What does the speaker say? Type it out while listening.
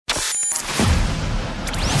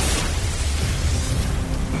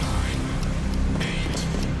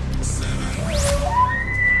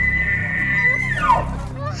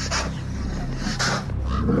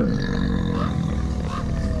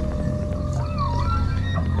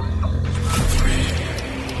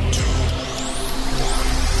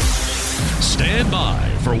by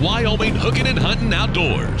for Wyoming Hooking and Hunting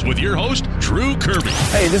Outdoors with your host, Drew Kirby.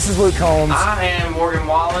 Hey, this is Luke Combs. I am Morgan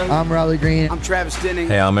Wallen. I'm Riley Green. I'm Travis Denning.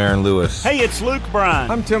 Hey, I'm Aaron Lewis. Hey, it's Luke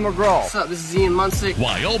Bryan. I'm Tim McGraw. What's up? This is Ian Munsick.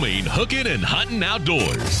 Wyoming Hooking and Hunting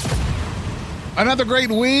Outdoors. Another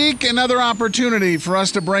great week, another opportunity for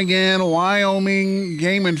us to bring in Wyoming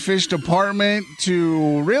Game and Fish Department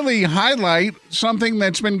to really highlight something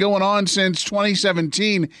that's been going on since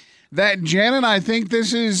 2017. That, Janet, I think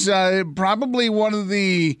this is probably one of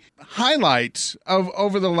the highlights of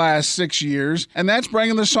over the last 6 years, and that's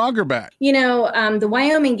bringing the Sauger back. You know, the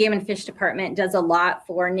Wyoming Game and Fish Department does a lot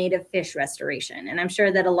for native fish restoration, and I'm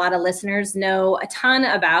sure that a lot of listeners know a ton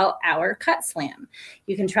about our cut slam.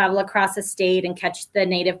 You can travel across the state and catch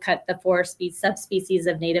the four subspecies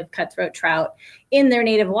of native cutthroat trout in their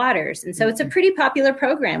native waters. And so it's a pretty popular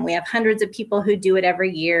program. We have hundreds of people who do it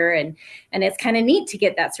every year, and it's kind of neat to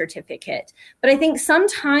get that certificate. But I think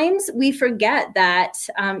sometimes we forget that,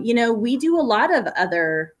 we do a lot of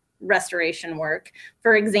other restoration work.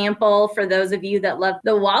 For example, for those of you that love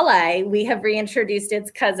the walleye, we have reintroduced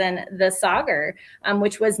its cousin, the Sauger,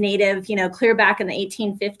 which was native, clear back in the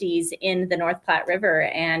 1850s in the North Platte River.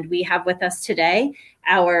 And we have with us today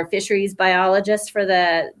our fisheries biologist for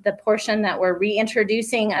the portion that we're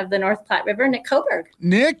reintroducing of the North Platte River, Nick Coburg.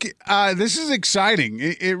 Nick, this is exciting.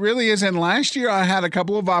 It really is. And last year I had a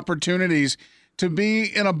couple of opportunities to be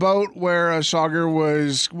in a boat where a Sauger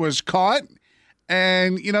was caught.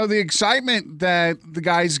 And, the excitement that the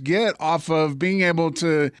guys get off of being able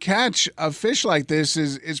to catch a fish like this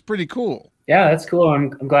is pretty cool. Yeah, that's cool. I'm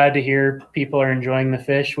glad to hear people are enjoying the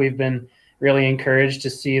fish. We've been really encouraged to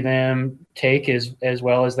see them take as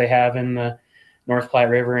well as they have in the North Platte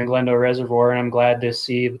River and Glendo Reservoir. And I'm glad to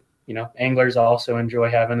see, anglers also enjoy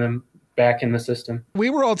having them back in the system. We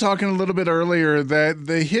were all talking a little bit earlier that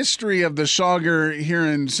the history of the Sauger here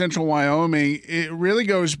in central Wyoming, it really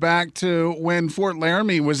goes back to when Fort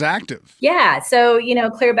Laramie was active. Yeah. So,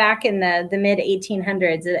 clear back in the mid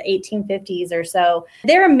 1800s, the 1850s or so,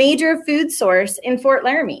 they're a major food source in Fort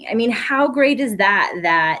Laramie. I mean, how great is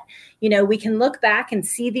that we can look back and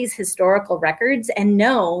see these historical records and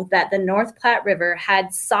know that the North Platte River had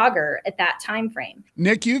Sauger at that time frame.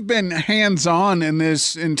 Nick, you've been hands-on in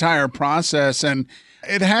this entire process, and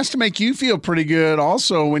it has to make you feel pretty good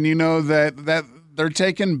also when you know that they're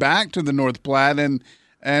taken back to the North Platte and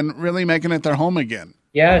really making it their home again.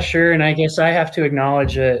 Yeah, sure. And I guess I have to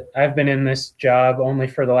acknowledge that I've been in this job only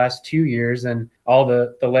for the last 2 years, and all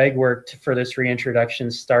the legwork for this reintroduction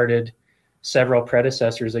started several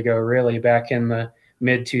predecessors ago, really back in the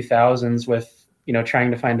mid 2000s with, trying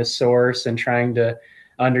to find a source and trying to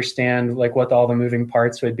understand what all the moving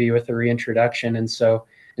parts would be with the reintroduction. And so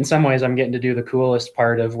in some ways I'm getting to do the coolest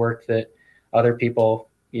part of work that other people,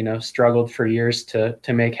 struggled for years to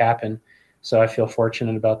make happen. So I feel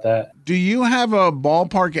fortunate about that. Do you have a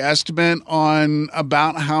ballpark estimate on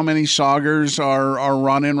about how many Saugers are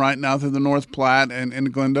running right now through the North Platte and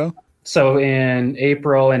Glendo? So in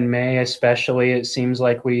April and May especially, it seems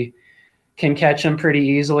like we can catch them pretty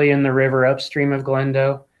easily in the river upstream of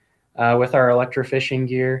Glendo with our electrofishing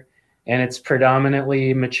gear. And it's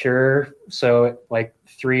predominantly mature, so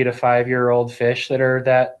 3 to 5 year old fish that are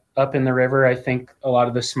that up in the river. I think a lot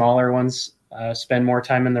of the smaller ones spend more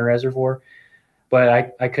time in the reservoir.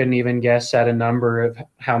 But I couldn't even guess at a number of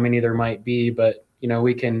how many there might be. But,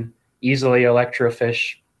 we can easily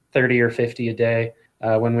electrofish 30 or 50 a day.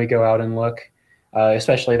 When we go out and look,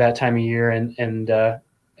 especially that time of year. And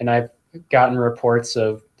I've gotten reports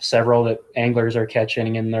of several that anglers are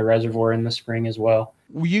catching in the reservoir in the spring as well.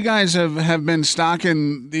 You guys have been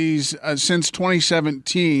stocking these since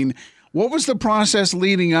 2017. What was the process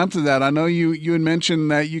leading up to that? I know you had mentioned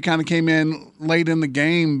that you kind of came in late in the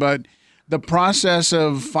game, but the process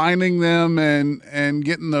of finding them and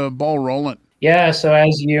getting the ball rolling. Yeah, so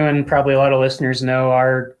as you and probably a lot of listeners know,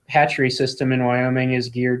 our hatchery system in Wyoming is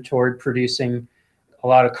geared toward producing a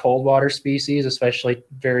lot of cold water species, especially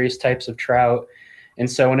various types of trout. And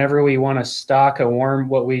so whenever we want to stock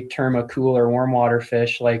what we term a cool or warm water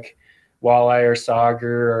fish like walleye or sauger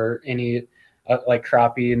or any like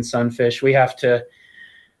crappie and sunfish, we have to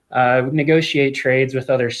negotiate trades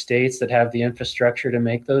with other states that have the infrastructure to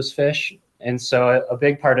make those fish. And so a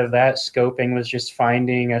big part of that scoping was just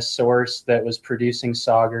finding a source that was producing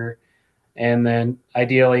sauger and then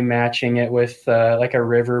ideally matching it with a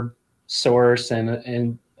river source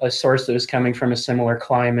and a source that was coming from a similar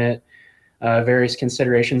climate, various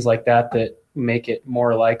considerations like that make it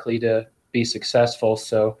more likely to be successful.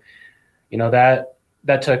 So,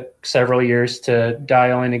 that took several years to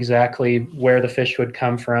dial in exactly where the fish would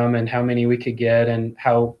come from and how many we could get and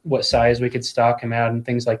what size we could stock them out and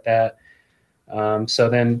things like that. So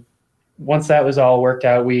then once that was all worked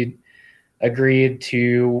out, we agreed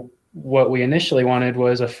to what we initially wanted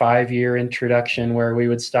was a 5-year introduction where we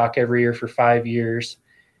would stock every year for 5 years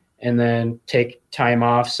and then take time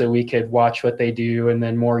off so we could watch what they do and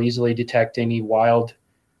then more easily detect any wild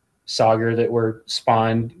sauger that were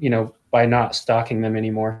spawned, by not stocking them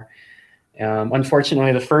anymore.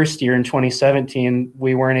 Unfortunately, the first year in 2017,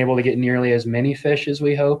 we weren't able to get nearly as many fish as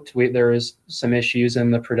we hoped. There was some issues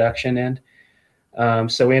in the production end.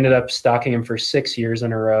 So we ended up stocking them for 6 years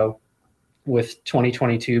in a row, with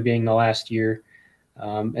 2022 being the last year.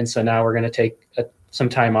 And so now we're going to take some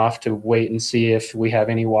time off to wait and see if we have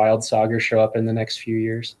any wild sauger show up in the next few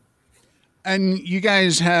years. And you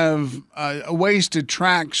guys have ways to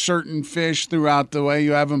track certain fish throughout the way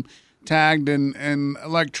you have them tagged and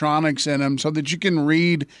electronics in them so that you can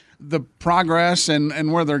read the progress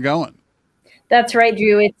and where they're going. That's right,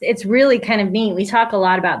 Drew. It's really kind of neat. We talk a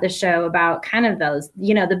lot about this show about kind of those,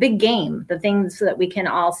 the big game, the things that we can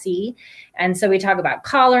all see. And so we talk about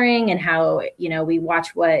collaring and how, we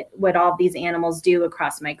watch what all these animals do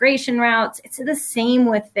across migration routes. It's the same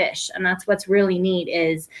with fish. And that's what's really neat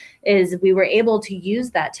is we were able to use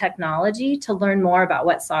that technology to learn more about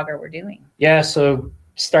what sauger we're doing. Yeah. So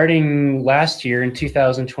starting last year in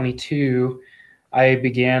 2022, I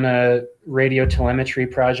began a radio telemetry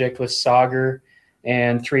project with sauger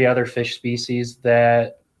and 3 other fish species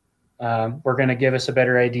that were going to give us a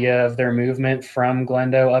better idea of their movement from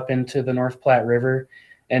Glendo up into the North Platte River,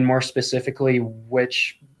 and more specifically,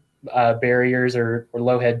 which barriers or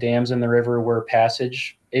low-head dams in the river were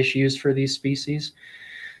passage issues for these species.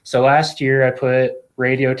 So last year I put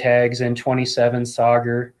radio tags in 27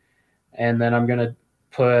 sauger, and then I'm going to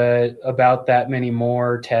put about that many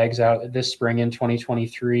more tags out this spring in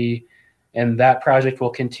 2023. And that project will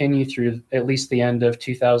continue through at least the end of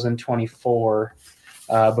 2024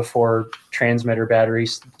 before transmitter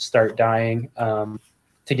batteries start dying,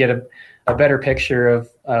 to get a better picture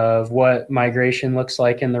of what migration looks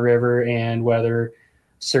like in the river and whether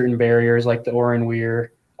certain barriers like the Oran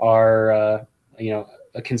Weir are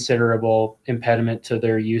a considerable impediment to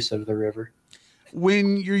their use of the river.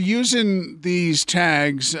 When you're using these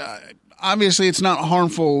tags, obviously it's not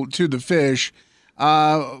harmful to the fish,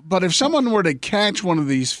 but if someone were to catch one of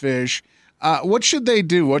these fish, what should they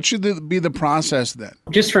do? What should be the process then?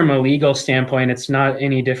 Just from a legal standpoint, it's not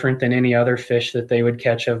any different than any other fish that they would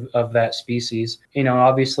catch of that species.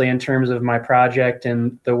 Obviously in terms of my project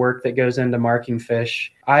and the work that goes into marking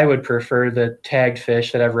fish, I would prefer the tagged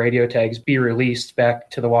fish that have radio tags be released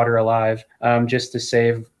back to the water alive, just to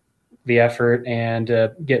save the effort and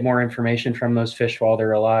get more information from those fish while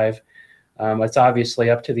they're alive. It's obviously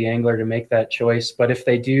up to the angler to make that choice, but if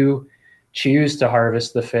they do choose to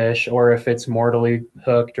harvest the fish, or if it's mortally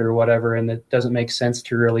hooked or whatever and it doesn't make sense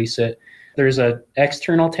to release it, there's an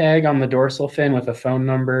external tag on the dorsal fin with a phone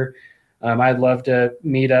number. I'd love to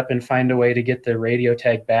meet up and find a way to get the radio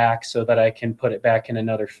tag back so that I can put it back in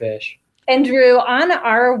another fish. And Drew, on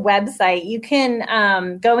our website, you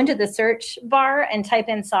can go into the search bar and type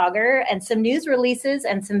in sauger, and some news releases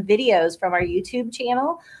and some videos from our YouTube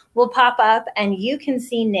channel will pop up, and you can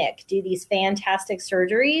see Nick do these fantastic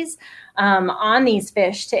surgeries on these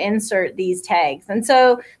fish to insert these tags. And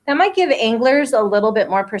so that might give anglers a little bit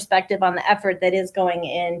more perspective on the effort that is going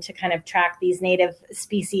in to kind of track these native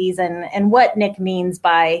species and what Nick means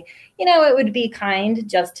by, it would be kind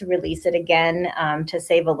just to release it again to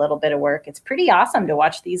save a little bit of work. It's pretty awesome to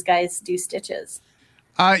watch these guys do stitches.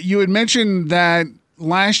 You had mentioned that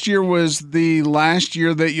last year was the last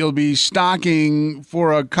year that you'll be stocking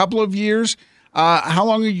for a couple of years. How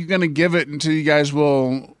long are you going to give it until you guys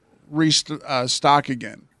will restock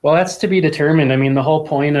again? Well, that's to be determined. I mean, the whole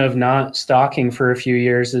point of not stocking for a few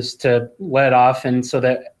years is to let off, and so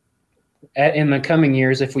that in the coming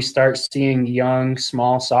years, if we start seeing young,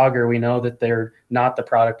 small sauger, we know that they're not the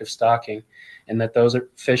product of stocking and that those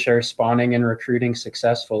fish are spawning and recruiting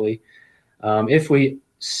successfully. If we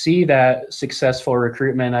see that successful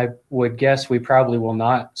recruitment, I would guess we probably will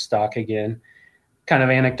not stock again. Kind of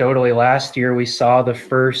anecdotally, last year we saw the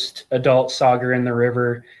first adult sauger in the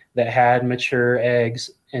river that had mature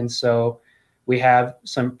eggs. And so we have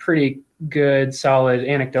some pretty good, solid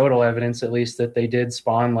anecdotal evidence, at least, that they did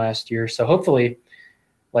spawn last year. So hopefully,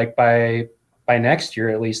 like by next year,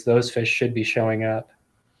 at least, those fish should be showing up.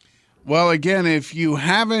 Well, again, if you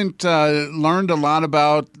haven't learned a lot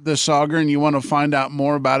about the sauger and you want to find out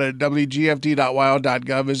more about it,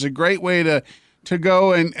 WGFD.wyo.gov is a great way to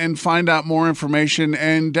go and find out more information,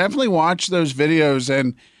 and definitely watch those videos.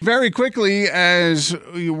 And very quickly, as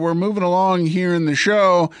we're moving along here in the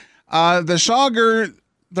show, the sauger,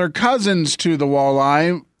 they're cousins to the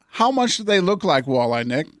walleye. How much do they look like walleye,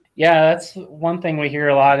 Nick? Yeah, that's one thing we hear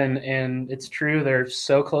a lot, and it's true. They're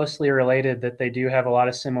so closely related that they do have a lot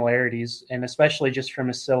of similarities, and especially just from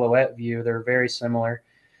a silhouette view, they're very similar.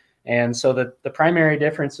 And so the primary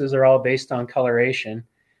differences are all based on coloration.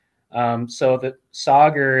 So the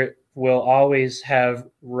Sauger will always have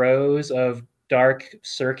rows of dark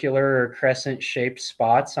circular or crescent-shaped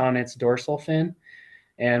spots on its dorsal fin.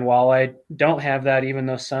 And walleye don't have that, even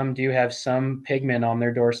though some do have some pigment on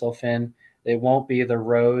their dorsal fin. It won't be the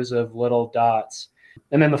rows of little dots.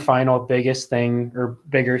 And then the final biggest thing or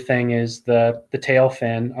bigger thing is the tail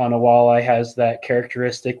fin on a walleye has that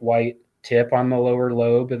characteristic white tip on the lower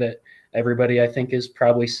lobe that everybody I think has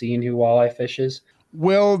probably seen who walleye fishes.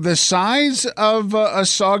 Will the size of a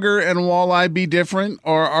sauger and walleye be different,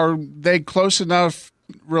 or are they close enough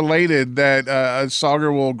related that a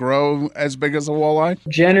sauger will grow as big as a walleye?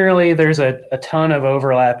 Generally, there's a ton of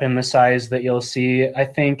overlap in the size that you'll see. I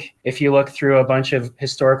think if you look through a bunch of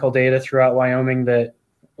historical data throughout Wyoming, that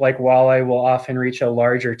like walleye will often reach a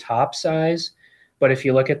larger top size. But if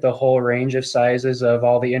you look at the whole range of sizes of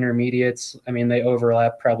all the intermediates, I mean, they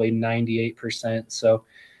overlap probably 98%. So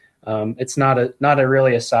it's not a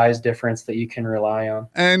really a size difference that you can rely on.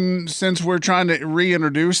 And since we're trying to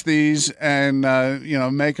reintroduce these and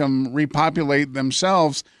make them repopulate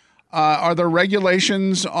themselves, are there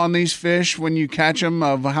regulations on these fish when you catch them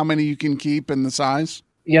of how many you can keep and the size?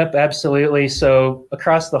 Yep, absolutely. So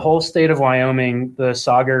across the whole state of Wyoming, the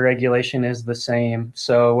Sauger regulation is the same.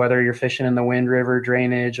 So whether you're fishing in the Wind River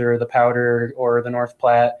drainage or the Powder or the North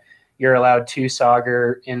Platte, you're allowed 2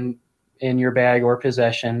 Sauger in your bag or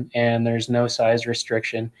possession, and there's no size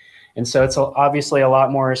restriction. And so it's obviously a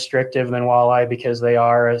lot more restrictive than walleye because they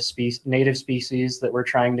are a native species that we're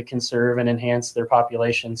trying to conserve and enhance their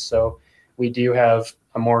populations. So we do have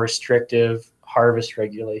a more restrictive harvest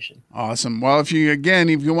regulation. Awesome. Well, if you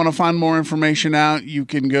want to find more information out, you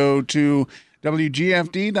can go to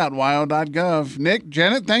wgfd.wyo.gov. Nick,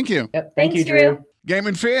 Janet, thank you. Yep, thank you, Drew. Game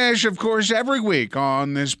and Fish, of course, every week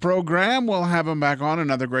on this program. We'll have them back on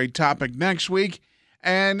another great topic next week.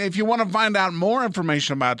 And if you want to find out more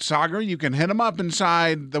information about Sauger, you can hit them up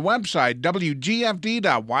inside the website,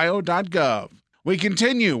 wgfd.wyo.gov. We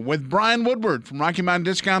continue with Brian Woodward from Rocky Mountain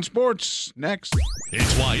Discount Sports next.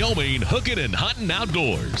 It's Wyoming Hooking and Hunting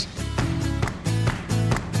Outdoors.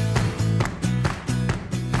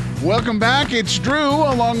 Welcome back. It's Drew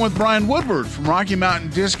along with Brian Woodward from Rocky Mountain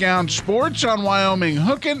Discount Sports on Wyoming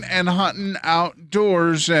Hooking and Hunting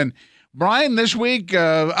Outdoors. And Brian, this week,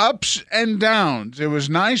 ups and downs. It was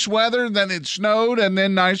nice weather, then it snowed, and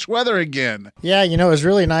then nice weather again. Yeah, it was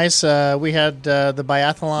really nice. We had the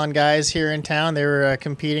biathlon guys here in town. They were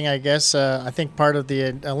competing, I guess, I think part of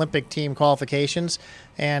the Olympic team qualifications.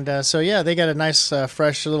 And they got a nice,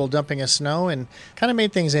 fresh little dumping of snow and kind of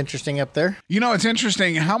made things interesting up there. It's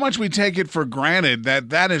interesting how much we take it for granted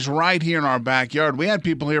that is right here in our backyard. We had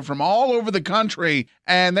people here from all over the country,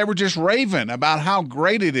 and they were just raving about how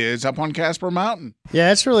great it is up on Casper Mountain.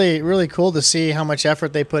 Yeah, it's really, really cool to see how much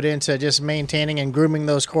effort they put into just maintaining and grooming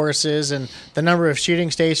those courses and the number of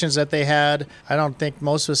shooting stations that they had. I don't think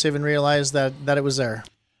most of us even realized that it was there.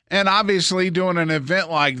 And obviously doing an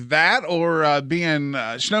event like that or being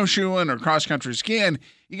snowshoeing or cross-country skiing,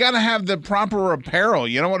 you got to have the proper apparel.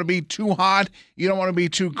 You don't want to be too hot. You don't want to be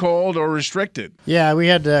too cold or restricted. Yeah, we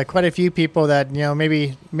had quite a few people that,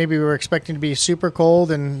 maybe we were expecting to be super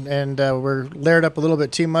cold and we're layered up a little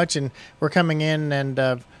bit too much, and we're coming in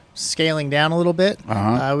and scaling down a little bit.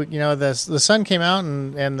 The sun came out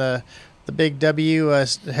and the big W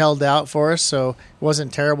held out for us, so it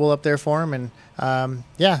wasn't terrible up there for them. And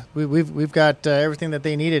we've got everything that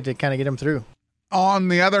they needed to kind of get them through. On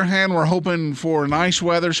the other hand, we're hoping for nice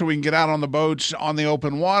weather so we can get out on the boats on the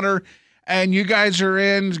open water. And you guys are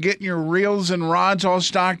in getting your reels and rods all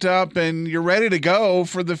stocked up, and you're ready to go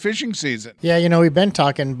for the fishing season. Yeah, we've been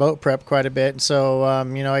talking boat prep quite a bit. So,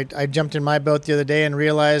 I jumped in my boat the other day and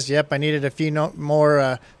realized, I needed a few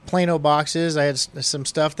more Plano boxes. I had some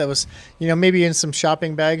stuff that was, maybe in some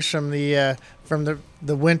shopping bags from the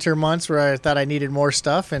winter months where I thought I needed more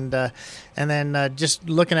stuff. And then just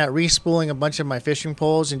looking at respooling a bunch of my fishing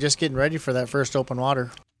poles and just getting ready for that first open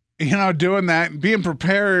water. Doing that, being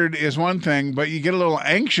prepared is one thing, but you get a little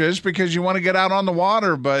anxious because you want to get out on the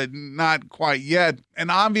water, but not quite yet.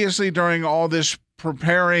 And obviously during all this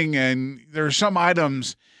preparing, and there are some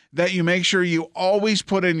items that you make sure you always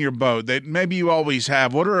put in your boat that maybe you always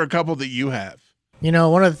have. What are a couple that you have?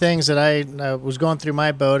 One of the things that I was going through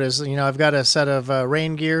my boat is, I've got a set of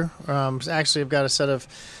rain gear. Actually, I've got a set of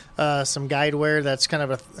some guide wear that's kind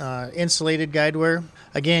of a insulated guide wear.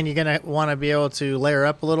 Again, you're going to want to be able to layer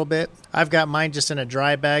up a little bit. I've got mine just in a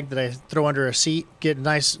dry bag that I throw under a seat, get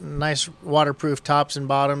nice waterproof tops and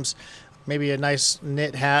bottoms, maybe a nice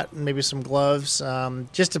knit hat, and maybe some gloves,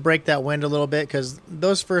 just to break that wind a little bit, because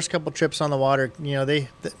those first couple trips on the water,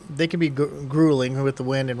 they can be grueling with the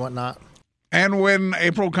wind and whatnot. And when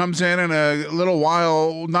April comes in a little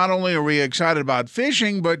while, not only are we excited about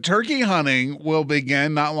fishing, but turkey hunting will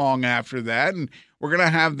begin not long after that. And we're going to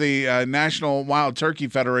have the National Wild Turkey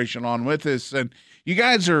Federation on with us. And you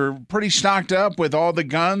guys are pretty stocked up with all the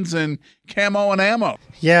guns and camo and ammo.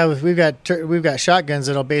 Yeah, we've got shotguns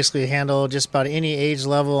that'll basically handle just about any age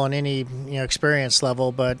level and any experience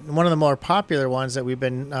level. But one of the more popular ones that we've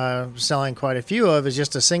been selling quite a few of is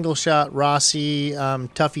just a single shot Rossi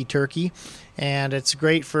Tuffy turkey. And it's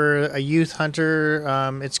great for a youth hunter.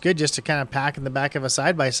 It's good just to kind of pack in the back of a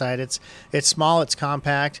side-by-side. It's small, it's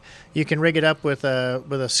compact. You can rig it up with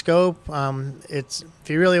a scope. If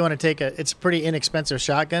you really want to take it's a pretty inexpensive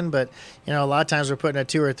shotgun, but a lot of times we're putting a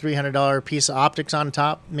 $200 or $300 piece of optics on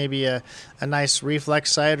top, maybe a nice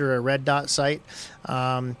reflex sight or a red dot sight.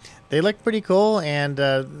 They look pretty cool, and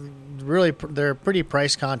really they're pretty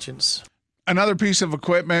price conscious. Another piece of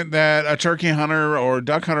equipment that a turkey hunter or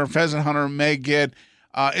duck hunter, pheasant hunter may get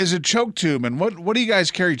is a choke tube. And what do you guys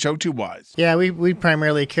carry choke tube wise? Yeah, we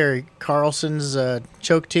primarily carry Carlson's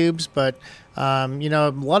choke tubes, but a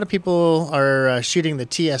lot of people are shooting the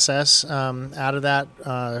TSS out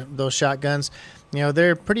of those shotguns.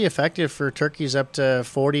 They're pretty effective for turkeys up to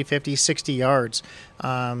 40, 50, 60 yards.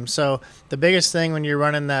 So the biggest thing when you're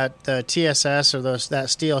running that TSS or that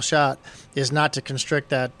steel shot is not to constrict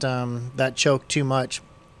that choke too much.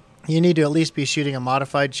 You need to at least be shooting a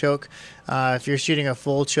modified choke. If you're shooting a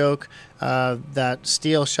full choke, that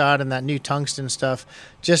steel shot and that new tungsten stuff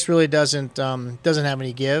just really doesn't have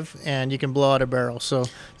any give, and you can blow out a barrel. So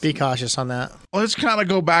be cautious on that. Let's kind of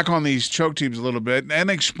go back on these choke tubes a little bit and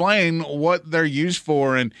explain what they're used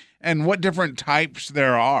for and what different types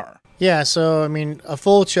there are. Yeah, so a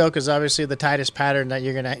full choke is obviously the tightest pattern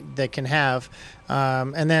that can have,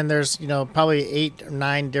 and then there's probably 8 or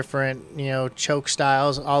 9 different choke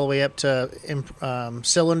styles all the way up to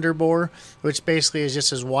cylinder bore, which basically is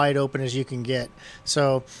just as wide open as you can get.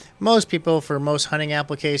 So most people for most hunting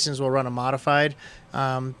applications will run a modified,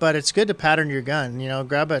 but it's good to pattern your gun.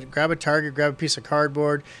 Grab a target, grab a piece of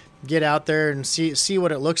cardboard. Get out there and see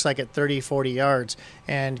what it looks like at 30, 40 yards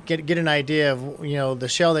and get an idea of, the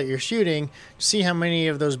shell that you're shooting. See how many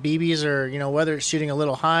of those BBs are, whether it's shooting a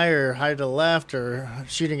little high or high to the left or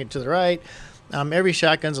shooting it to the right. Every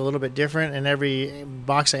shotgun's a little bit different, and every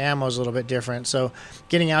box of ammo is a little bit different. So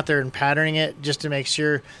getting out there and patterning it just to make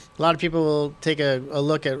sure. A lot of people will take a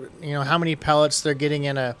look at how many pellets they're getting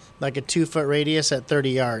in a 2-foot radius at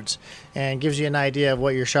 30 yards, and gives you an idea of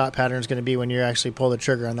what your shot pattern is going to be when you actually pull the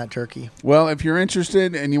trigger on that turkey. Well, if you're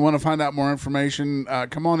interested and you want to find out more information,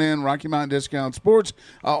 come on in, Rocky Mountain Discount Sports.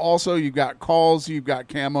 Also, you've got calls, you've got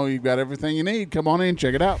camo, you've got everything you need. Come on in,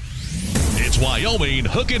 check it out. It's Wyoming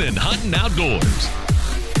Hooking and Hunting Outdoors.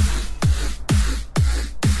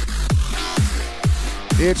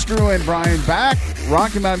 It's Drew and Brian back.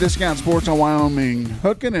 Rocky Mountain Discount Sports on Wyoming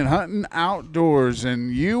Hooking and Hunting Outdoors.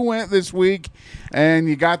 And you went this week and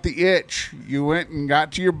you got the itch. You went and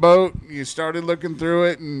got to your boat. You started looking through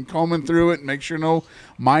it and combing through it and make sure no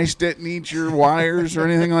mice didn't eat your wires or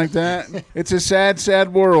anything like that. It's a sad,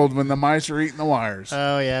 sad world when the mice are eating the wires.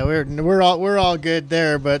 Oh yeah, we're all good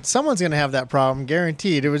there, but someone's gonna have that problem,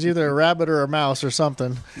 guaranteed. It was either a rabbit or a mouse or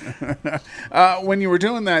something. When you were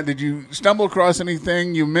doing that, did you stumble across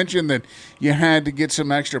anything? You mentioned that you had to get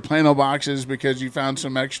some extra Plano boxes because you found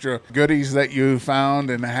some extra goodies that you found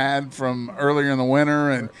and had from earlier in the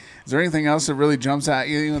winter. And is there anything else that really jumps at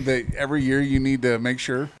you that every year you need to make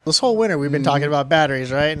sure? This whole winter we've been talking about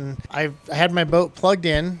batteries, right? And I had my boat plugged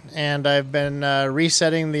in, and I've been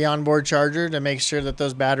resetting the onboard charger to make sure that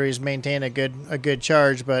those batteries maintain a good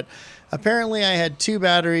charge. But apparently I had 2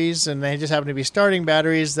 batteries, and they just happened to be starting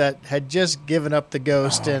batteries that had just given up the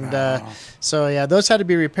ghost. So yeah, those had to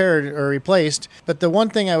be repaired or replaced. But the one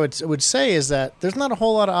thing I would say is that there's not a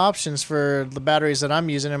whole lot of options for the batteries that I'm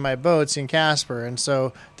using in my boats in Casper. And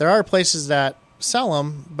so there are places that sell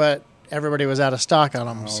them, but everybody was out of stock on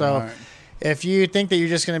them. Right. If you think that you're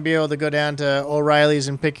just going to be able to go down to O'Reilly's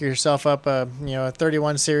and pick yourself up a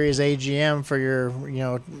 31 series AGM for your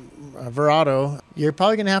Verado, you're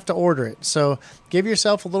probably going to have to order it. So give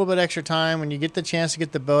yourself a little bit extra time when you get the chance to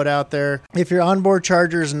get the boat out there. If your onboard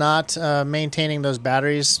charger is not maintaining those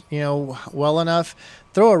batteries well enough,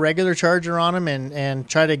 throw a regular charger on them and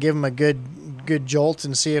try to give them a good jolt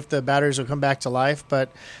and see if the batteries will come back to life.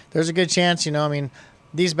 But there's a good chance, I mean,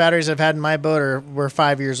 these batteries I've had in my boat were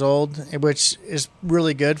 5 years old, which is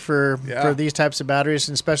really good for these types of batteries,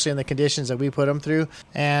 and especially in the conditions that we put them through.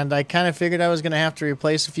 And I kind of figured I was going to have to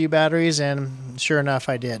replace a few batteries, and sure enough,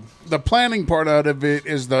 I did. The planning part out of it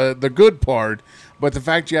is the good part, but the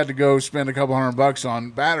fact you had to go spend a couple $100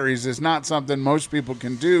 on batteries is not something most people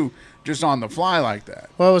can do just on the fly like that.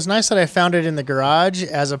 Well, it was nice that I found it in the garage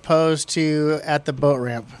as opposed to at the boat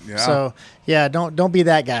ramp. Yeah. So, yeah, don't be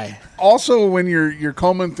that guy. Also, when you're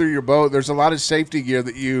combing through your boat, there's a lot of safety gear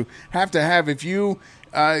that you have to have. If you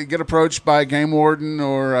get approached by a game warden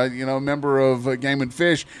or a member of Game and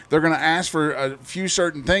Fish, they're going to ask for a few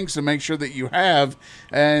certain things to make sure that you have,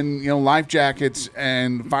 and life jackets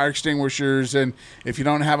and fire extinguishers, and if you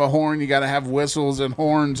don't have a horn, you got to have whistles and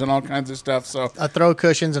horns and all kinds of stuff. So a throw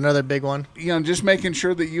cushion's another big one. Just making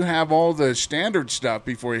sure that you have all the standard stuff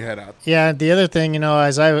before you head out. Yeah, the other thing,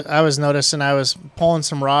 as I was noticing, I was pulling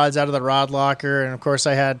some rods out of the rod locker, and of course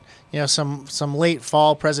I had some late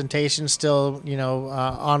fall presentations still,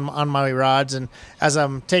 on my rods. And as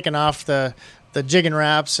I'm taking off the jigging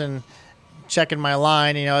wraps and checking my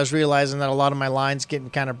line, I was realizing that a lot of my line's getting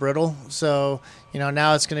kind of brittle. So,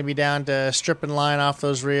 now it's going to be down to stripping line off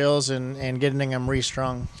those reels and getting them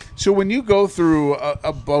restrung. So when you go through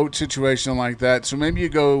a boat situation like that, so maybe you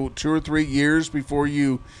go 2 or 3 years before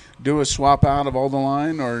you do a swap out of all the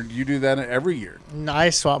line, or do you do that every year? No,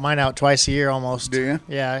 I swap mine out twice a year almost. Do you?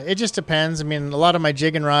 Yeah, it just depends. I mean, a lot of my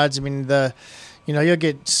jigging rods, you'll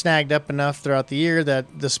get snagged up enough throughout the year that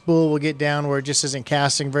the spool will get down where it just isn't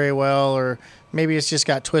casting very well, or maybe it's just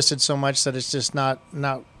got twisted so much that it's just not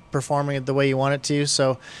performing the way you want it to.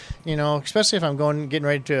 So, especially if I'm getting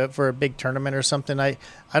ready for a big tournament or something, I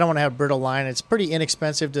don't want to have brittle line. It's pretty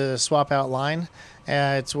inexpensive to swap out line.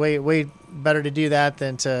 It's way better to do that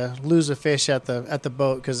than to lose a fish at the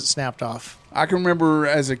boat because it snapped off. I can remember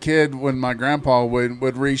as a kid when my grandpa would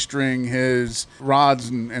restring his rods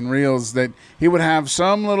and reels that he would have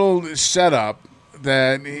some little setup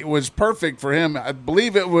that was perfect for him. I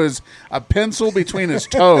believe it was a pencil between his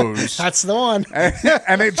toes. That's the one.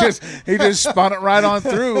 And he just spun it right on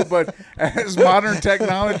through. But as modern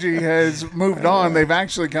technology has moved on, they've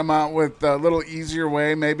actually come out with a little easier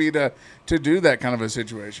way maybe to do that kind of a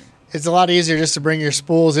situation. It's a lot easier just to bring your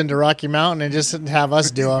spools into Rocky Mountain and just have us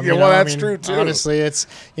do them. Yeah, well, that's true too. Honestly, it's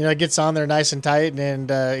it gets on there nice and tight, and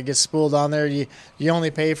it gets spooled on there. You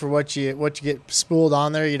only pay for what you get spooled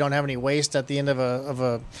on there. You don't have any waste at the end of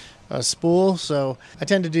a spool. So I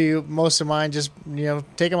tend to do most of mine. Just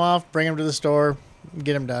take them off, bring them to the store,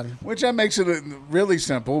 get them done. Which that makes it really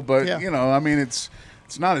simple, but yeah.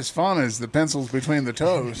 It's not as fun as the pencils between the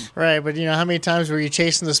toes. Right, but how many times were you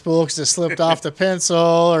chasing the spool because it slipped off the pencil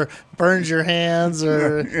or burned your hands?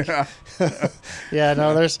 Or Yeah. Yeah,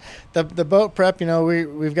 no, there's the boat prep,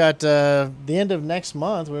 we've got the end of next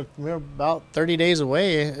month. We're about 30 days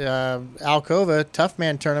away. Alcova Tough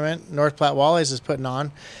Man Tournament, North Platte Walleyes is putting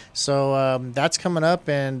on. So that's coming up,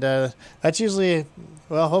 and that's usually,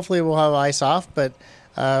 hopefully we'll have ice off, but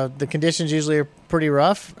the conditions usually are pretty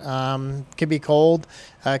rough. Could be cold.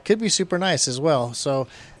 Could be super nice as well. So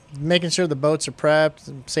making sure the boats are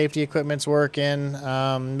prepped, safety equipment's working,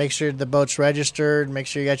 make sure the boat's registered, make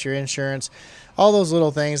sure you got your insurance, all those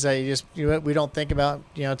little things that we don't think about.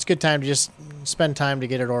 It's a good time to just spend time to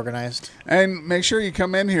get it organized. And make sure you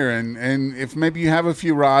come in here, and if maybe you have a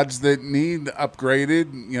few rods that need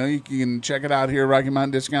upgraded, you can check it out here at Rocky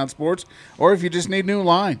Mountain Discount Sports, or if you just need new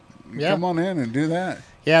line, come on in and do that.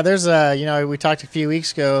 Yeah, there's we talked a few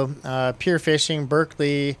weeks ago, Pure Fishing,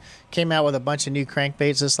 Berkeley came out with a bunch of new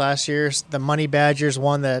crankbaits this last year. The Money Badger's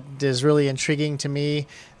one that is really intriguing to me.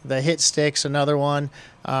 The Hit Stick's another one.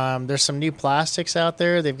 There's some new plastics out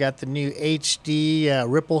there. They've got the new HD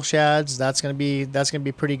Ripple Shads. That's gonna be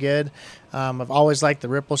pretty good. I've always liked the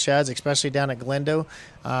Ripple Shads, especially down at Glendo.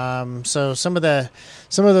 So some of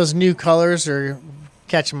those new colors are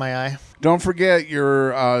catching my eye. Don't forget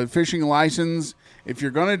your fishing license. If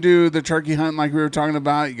you're going to do the turkey hunt like we were talking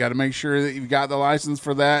about, you got to make sure that you've got the license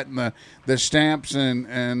for that and the stamps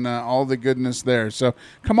and all the goodness there. So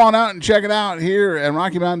come on out and check it out here at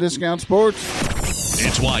Rocky Mountain Discount Sports.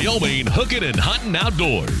 It's Wyoming Hooking and Hunting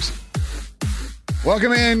Outdoors.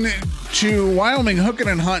 Welcome in to Wyoming Hooking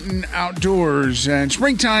and Hunting Outdoors. And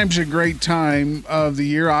springtime's a great time of the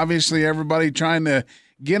year. Obviously, everybody trying to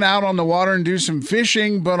get out on the water and do some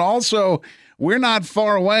fishing, but also we're not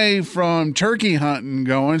far away from turkey hunting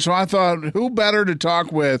going, so I thought who better to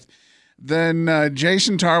talk with than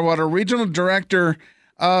Jason Tarwater, Regional Director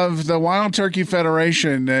of the Wild Turkey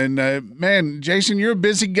Federation. And, man, Jason, you're a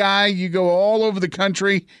busy guy. You go all over the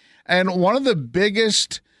country. And one of the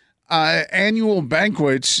biggest annual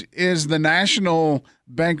banquets is the national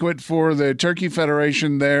banquet for the Turkey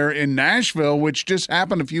Federation there in Nashville, which just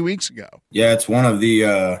happened a few weeks ago. Yeah, it's one of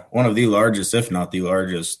the largest, if not the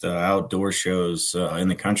largest, outdoor shows in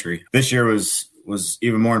the country. This year was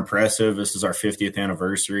even more impressive. This is our 50th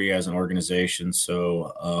anniversary as an organization,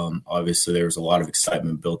 so obviously there was a lot of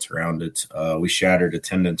excitement built around it. We shattered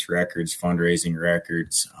attendance records, fundraising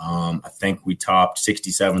records. I think we topped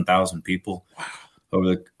 67,000 people. Wow.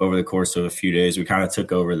 Over the course of a few days. We kind of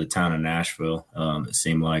took over the town of Nashville, it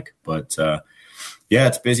seemed like. But, yeah,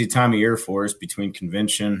 it's a busy time of year for us between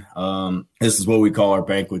convention. This is what we call our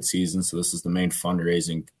banquet season, so this is the main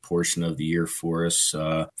fundraising portion of the year for us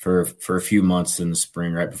for a few months in the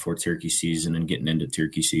spring right before turkey season and getting into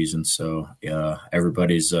turkey season. So,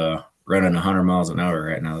 everybody's running 100 miles an hour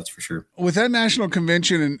right now, that's for sure. With that national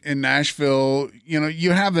convention in Nashville,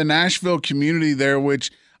 you have the Nashville community there, which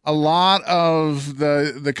 – a lot of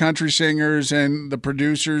the country singers and the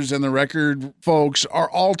producers and the record folks are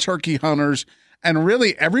all turkey hunters. And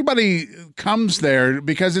really, everybody comes there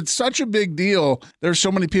because it's such a big deal. There's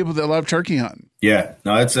so many people that love turkey hunting. Yeah,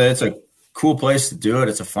 no, it's a cool place to do it.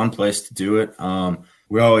 It's a fun place to do it.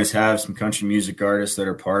 We always have some country music artists that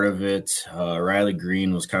are part of it. Riley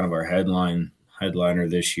Green was kind of our headliner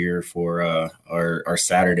this year for our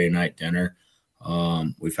Saturday night dinner.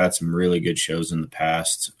 We've had some really good shows in the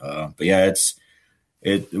past, but yeah,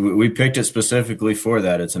 we picked it specifically for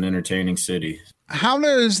that. It's an entertaining city. How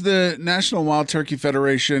does the National Wild Turkey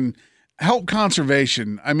Federation help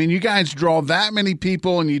conservation? I mean, you guys draw that many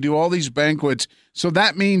people and you do all these banquets, so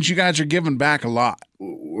that means you guys are giving back a lot.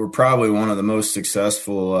 We're probably one of the most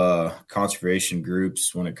successful conservation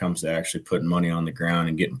groups when it comes to actually putting money on the ground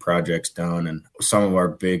and getting projects done. And some of our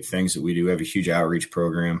big things that we do, we have a huge outreach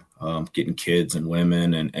program, getting kids and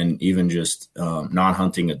women and even just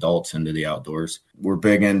non-hunting adults into the outdoors. We're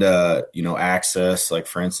big into, access. Like,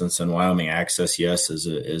 for instance, in Wyoming, Access Yes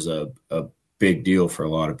is a big deal for a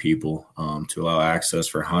lot of people to allow access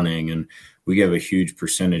for hunting. And we give a huge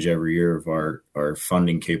percentage every year of our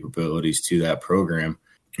funding capabilities to that program.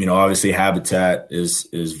 Obviously habitat is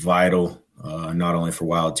vital, not only for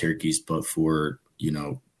wild turkeys, but for,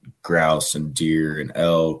 grouse and deer and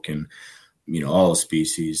elk and, all the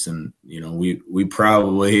species. And, we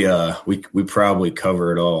probably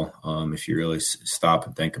cover it all if you really stop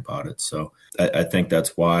and think about it. So I think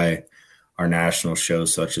that's why our national show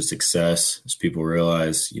is such a success, as people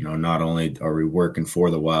realize, not only are we working for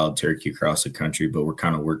the wild turkey across the country, but we're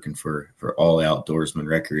kind of working for all the outdoorsmen,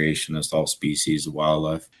 recreationists, all species of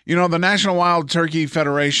wildlife. The National Wild Turkey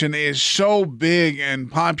Federation is so big and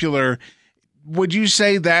popular. Would you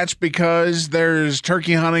say that's because there's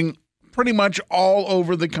turkey hunting pretty much all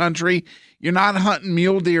over the country? You're not hunting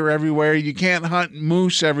mule deer everywhere. You can't hunt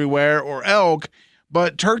moose everywhere or elk,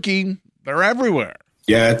 but turkey, they're everywhere.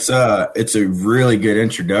 Yeah, it's a really good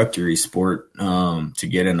introductory sport to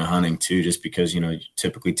get into hunting too, just because,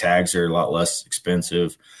 typically tags are a lot less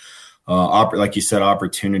expensive. Like you said,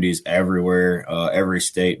 opportunities everywhere, every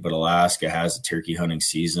state but Alaska has a turkey hunting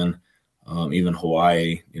season. Even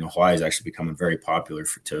Hawaii, Hawaii is actually becoming very popular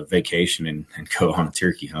to vacation and go on a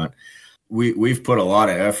turkey hunt. We've put a lot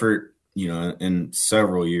of effort, in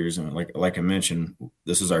several years. And like I mentioned,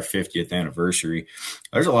 this is our 50th anniversary.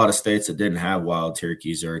 There's a lot of states that didn't have wild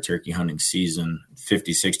turkeys or a turkey hunting season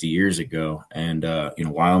 50, 60 years ago. And,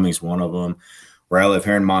 Wyoming's one of them. Where I live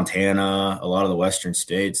here in Montana, a lot of the western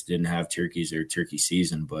states didn't have turkeys or turkey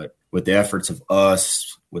season. But with the efforts of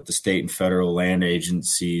us, with the state and federal land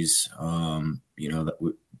agencies,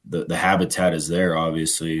 the habitat is there,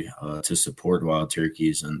 obviously, to support wild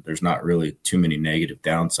turkeys, and there's not really too many negative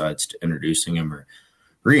downsides to introducing them or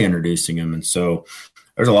reintroducing them. And so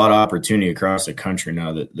there's a lot of opportunity across the country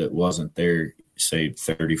now that wasn't there, say,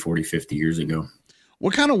 30, 40, 50 years ago.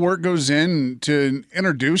 What kind of work goes into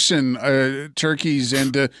introducing turkeys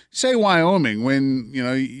into, say, Wyoming, when,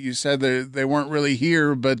 you said that they weren't really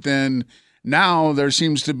here, but then now there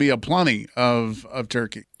seems to be a plenty of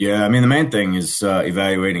turkey? Yeah, I mean, the main thing is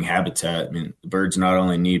evaluating habitat. I mean, the birds not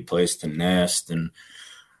only need place to nest and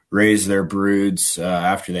raise their broods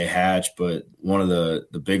after they hatch, but one of the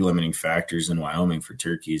big limiting factors in Wyoming for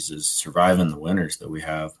turkeys is surviving the winters that we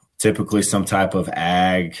have. Typically, some type of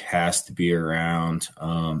ag has to be around.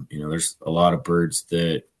 There's a lot of birds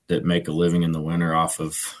that make a living in the winter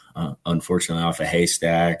unfortunately, off of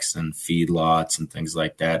haystacks and feedlots and things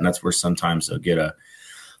like that. And that's where sometimes they'll get a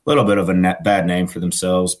little bit of a bad name for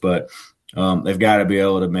themselves. But they've got to be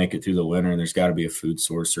able to make it through the winter, and there's got to be a food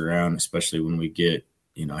source around, especially when we get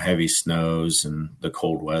heavy snows and the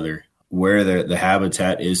cold weather. Where the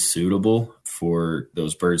habitat is suitable for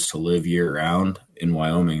those birds to live year round in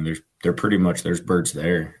Wyoming, there's birds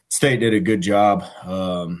there. State did a good job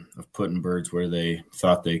of putting birds where they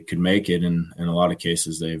thought they could make it, and in a lot of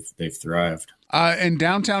cases they've thrived. And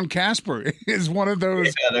downtown Casper is one of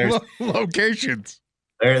those locations.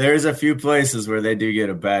 There's a few places where they do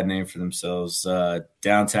get a bad name for themselves.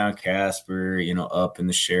 Downtown Casper, up in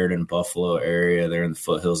the Sheridan, Buffalo area, they're in the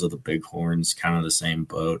foothills of the Bighorns, kind of the same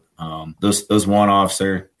boat. Those one-offs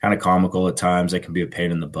are kind of comical at times. They can be a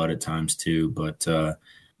pain in the butt at times too, but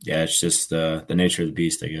yeah, it's just the nature of the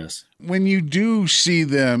beast, I guess. When you do see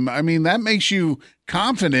them, I mean, that makes you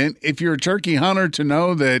confident if you're a turkey hunter to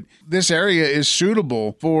know that this area is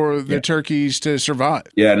suitable for the turkeys to survive.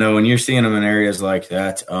 Yeah, no, when you're seeing them in areas like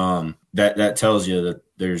that, that tells you that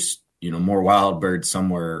there's, more wild birds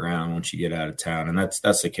somewhere around once you get out of town. And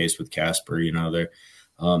that's the case with Casper.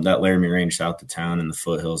 That Laramie Range south of town and the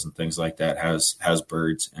foothills and things like that has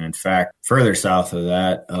birds. And in fact, further south of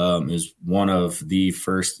that is one of the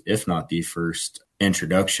first, if not the first,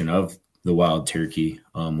 introduction of the wild turkey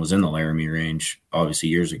was in the Laramie Range, obviously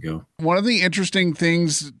years ago. One of the interesting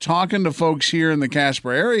things talking to folks here in the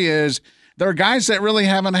Casper area is there are guys that really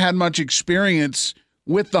haven't had much experience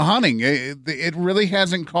with the hunting. It really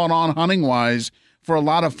hasn't caught on hunting-wise for a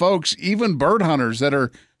lot of folks, even bird hunters that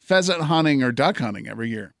are pheasant hunting or duck hunting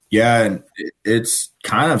every year. Yeah, and it's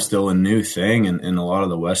kind of still a new thing in a lot of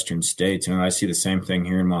the western states. And I see the same thing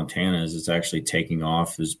here in Montana as it's actually taking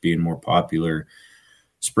off as being more popular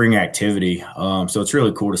spring activity. So it's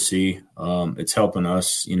really cool to see. It's helping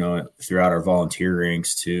us, throughout our volunteer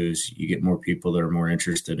ranks too, is you get more people that are more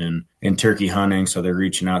interested in turkey hunting. So they're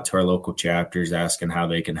reaching out to our local chapters, asking how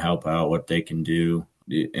they can help out, what they can do.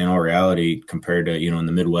 In all reality, compared to, in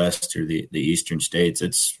the Midwest or the eastern states,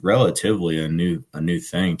 it's relatively a new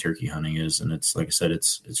thing, turkey hunting is. And it's, like I said,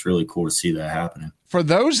 it's really cool to see that happening. For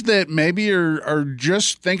those that maybe are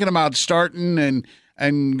just thinking about starting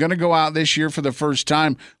and going to go out this year for the first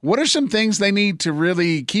time, what are some things they need to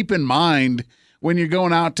really keep in mind when you're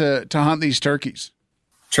going out to hunt these turkeys?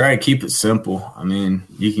 Try to keep it simple. I mean,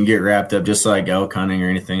 you can get wrapped up just like elk hunting or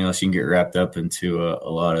anything else. You can get wrapped up into a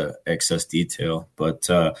lot of excess detail, but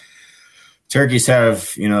turkeys have,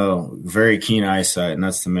 very keen eyesight, and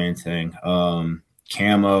that's the main thing.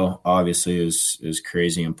 Camo obviously is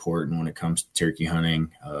crazy important when it comes to turkey hunting.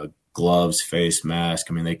 Gloves, face mask.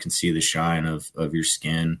 I mean, they can see the shine of your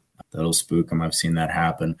skin. That'll spook them. I've seen that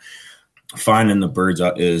happen. Finding the birds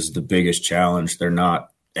is the biggest challenge. They're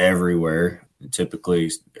not everywhere.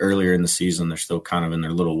 Typically earlier in the season, they're still kind of in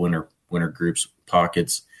their little winter groups,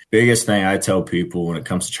 pockets. Biggest thing I tell people when it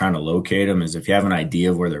comes to trying to locate them is if you have an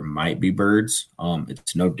idea of where there might be birds,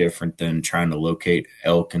 it's no different than trying to locate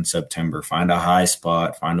elk in September. Find a high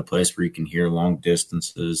spot, find a place where you can hear long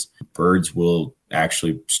distances. Birds will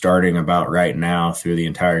actually, starting about right now through the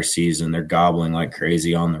entire season, they're gobbling like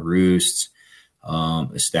crazy on the roosts,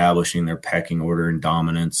 establishing their pecking order and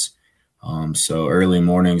dominance. So early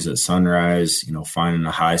mornings at sunrise, finding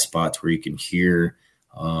the high spots where you can hear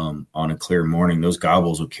on a clear morning, those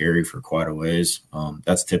gobbles will carry for quite a ways.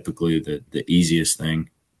 That's typically the easiest thing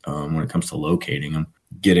when it comes to locating them.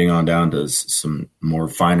 Getting on down to some more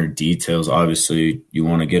finer details, obviously you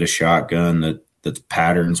want to get a shotgun that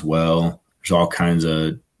patterns well. There's all kinds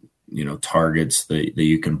of targets that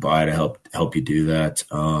you can buy to help you do that.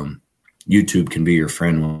 YouTube can be your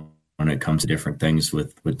friend when it comes to different things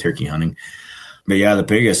with turkey hunting. But yeah, the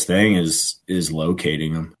biggest thing is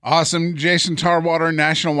locating them. Awesome. Jason Tarwater,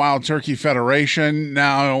 National Wild Turkey Federation.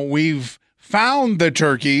 Now, we've found the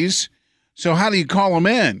turkeys, so how do you call them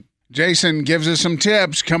in? Jason gives us some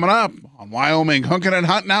tips coming up on Wyoming Hooking and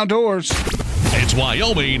Hunting Outdoors. It's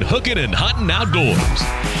Wyoming Hooking and Hunting Outdoors.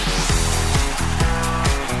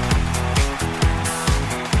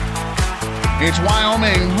 It's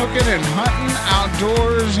Wyoming Hooking and Hunting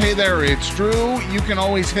Outdoors. Hey there, it's Drew. You can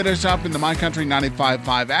always hit us up in the My Country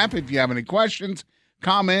 95.5 app if you have any questions,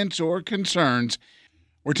 comments, or concerns.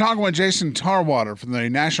 We're talking with Jason Tarwater from the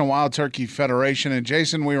National Wild Turkey Federation. And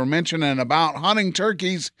Jason, we were mentioning about hunting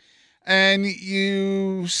turkeys, and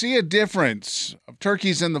you see a difference of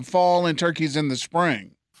turkeys in the fall and turkeys in the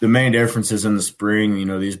spring. The main difference is in the spring,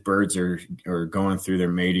 these birds are going through their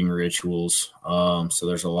mating rituals. So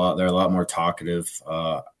they're a lot more talkative.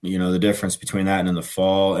 The difference between that and in the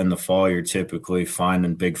fall, you're typically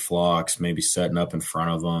finding big flocks, maybe setting up in front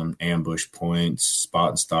of them, ambush points, spot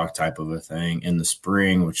and stalk type of a thing. In the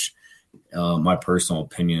spring, which my personal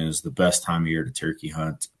opinion is the best time of year to turkey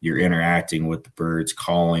hunt. You're interacting with the birds,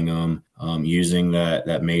 calling them, using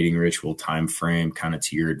that mating ritual time frame kind of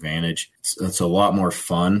to your advantage. It's a lot more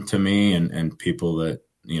fun to me, and people that,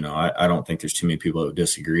 I don't think there's too many people that would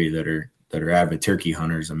disagree that are avid turkey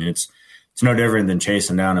hunters. I mean, it's no different than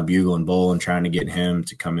chasing down a bugling bull and trying to get him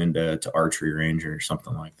to come into archery range or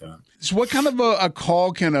something like that. So what kind of a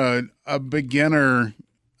call can a beginner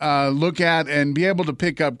look at and be able to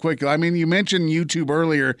pick up quickly? I mean, you mentioned YouTube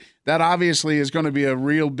earlier. That obviously is going to be a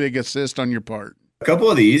real big assist on your part. A couple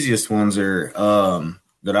of the easiest ones are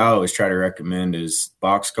that I always try to recommend is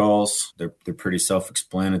box calls. They're pretty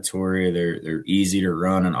self-explanatory. They're easy to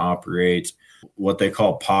run and operate. What they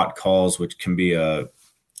call pot calls, which can be a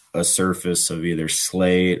surface of either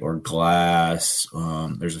slate or glass.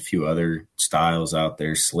 There's a few other styles out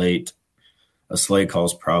there. A slate call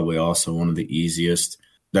is probably also one of the easiest.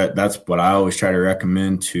 That's what I always try to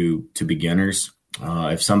recommend to beginners.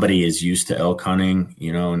 If somebody is used to elk hunting,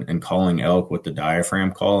 and calling elk with the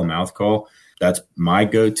diaphragm call, a mouth call, that's my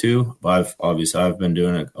go-to. I've been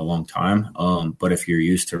doing it a long time. But if you're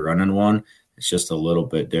used to running one, it's just a little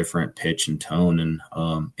bit different pitch and tone.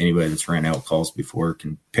 And anybody that's ran elk calls before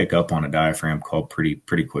can pick up on a diaphragm call pretty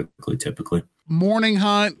quickly, typically. Morning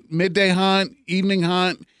hunt, midday hunt, evening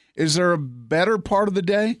hunt. Is there a better part of the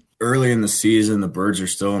day? Early in the season, the birds are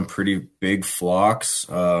still in pretty big flocks.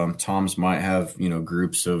 Toms might have,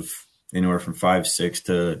 groups of anywhere from 5, 6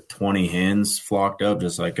 to 20 hens flocked up,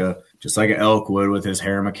 just like an elk would with his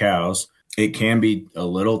harem of cows. It can be a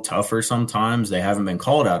little tougher sometimes. They haven't been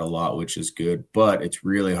called out a lot, which is good, but it's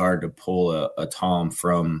really hard to pull a tom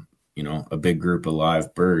from, a big group of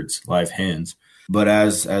live hens. But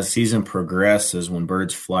as season progresses, when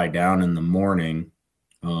birds fly down in the morning,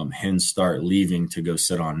 hens start leaving to go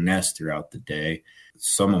sit on nests throughout the day.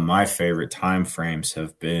 Some of my favorite time frames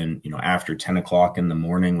have been, after 10 o'clock in the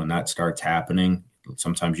morning when that starts happening.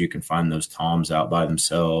 Sometimes you can find those toms out by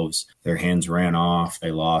themselves. Their hens ran off.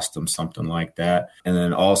 They lost them, something like that. And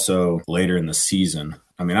then also later in the season.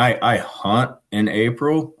 I mean, I hunt in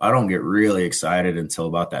April. I don't get really excited until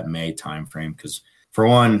about that May time frame because, for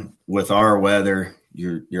one, with our weather,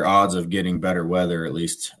 your odds of getting better weather, at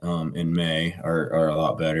least in May, are a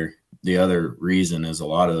lot better. The other reason is a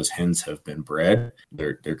lot of those hens have been bred.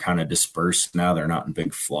 They're kind of dispersed now. They're not in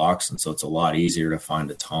big flocks, and so it's a lot easier to find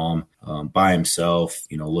a tom by himself,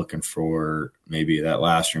 looking for maybe that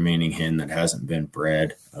last remaining hen that hasn't been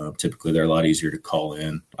bred. Typically, they're a lot easier to call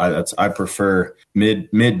in. I prefer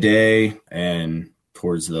midday and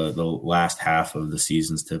towards the last half of the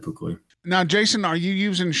seasons typically. Now, Jason, are you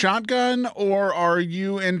using shotgun or are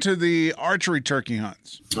you into the archery turkey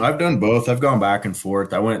hunts? I've done both. I've gone back and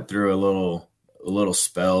forth. I went through a little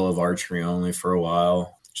spell of archery only for a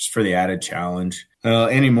while, just for the added challenge.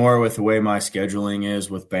 Anymore with the way my scheduling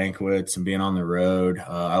is with banquets and being on the road,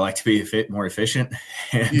 I like to be more efficient.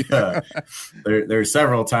 And there are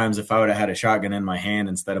several times if I would have had a shotgun in my hand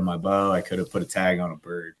instead of my bow, I could have put a tag on a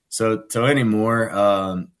bird. So anymore,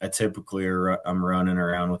 I typically I'm running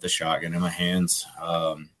around with a shotgun in my hands.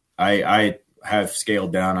 I have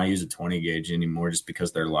scaled down. I use a 20 gauge anymore just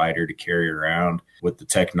because they're lighter to carry around. With the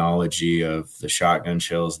technology of the shotgun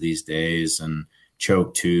shells these days and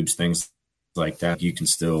choke tubes, things like that, you can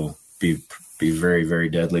still be very, very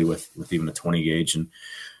deadly with even a 20 gauge. And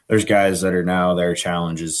there's guys that are now their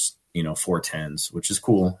challenges, 410s, which is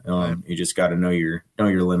cool. You just got to know your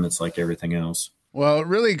limits like everything else. Well,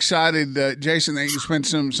 really excited, Jason, that you spent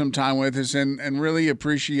some time with us and really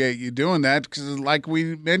appreciate you doing that because, like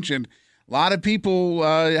we mentioned, a lot of people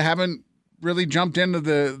haven't really jumped into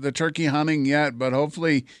the turkey hunting yet, but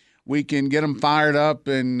hopefully we can get them fired up.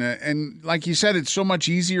 And like you said, it's so much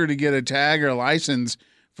easier to get a tag or a license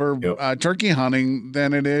for turkey hunting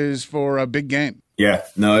than it is for a big game. Yeah,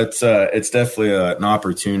 no, it's definitely an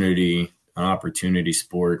opportunity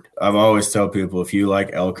sport. I've always tell people, if you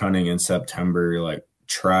like elk hunting in September, like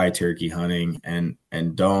try turkey hunting and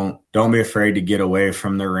don't be afraid to get away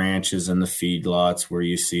from the ranches and the feedlots where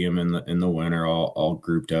you see them in the winter all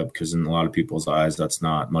grouped up, because in a lot of people's eyes that's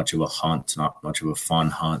not much of a hunt. It's not much of a fun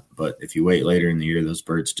hunt. But if you wait later in the year, those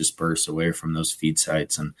birds disperse away from those feed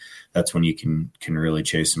sites, and that's when you can really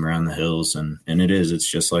chase them around the hills. And it's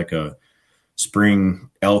just like a spring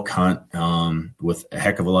elk hunt with a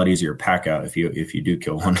heck of a lot easier pack out if you do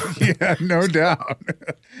kill one. Yeah, no doubt.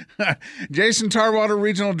 Jason Tarwater,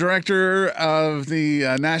 Regional Director of the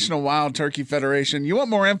National Wild Turkey Federation. You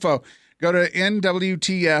want more info, go to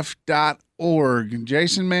nwtf.org.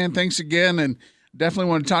 Jason, man, thanks again, and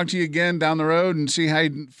definitely want to talk to you again down the road and see how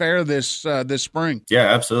you fare this spring.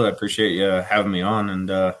 Yeah, absolutely. I appreciate you having me on,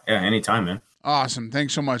 and anytime, man. Awesome.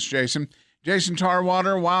 Thanks so much, Jason. Jason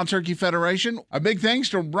Tarwater, Wild Turkey Federation. A big thanks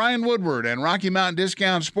to Brian Woodward and Rocky Mountain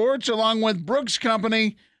Discount Sports, along with Brooks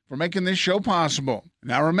Company, for making this show possible.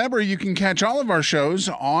 Now remember, you can catch all of our shows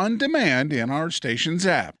on demand in our station's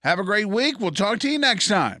app. Have a great week. We'll talk to you next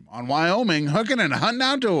time on Wyoming Hooking and Hunting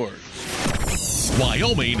Outdoors.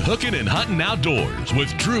 Wyoming Hooking and Hunting Outdoors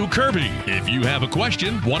with Drew Kirby. If you have a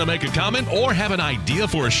question, want to make a comment, or have an idea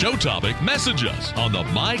for a show topic, message us on the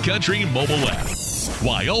My Country mobile app.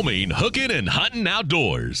 Wyoming Hooking and Hunting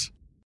Outdoors.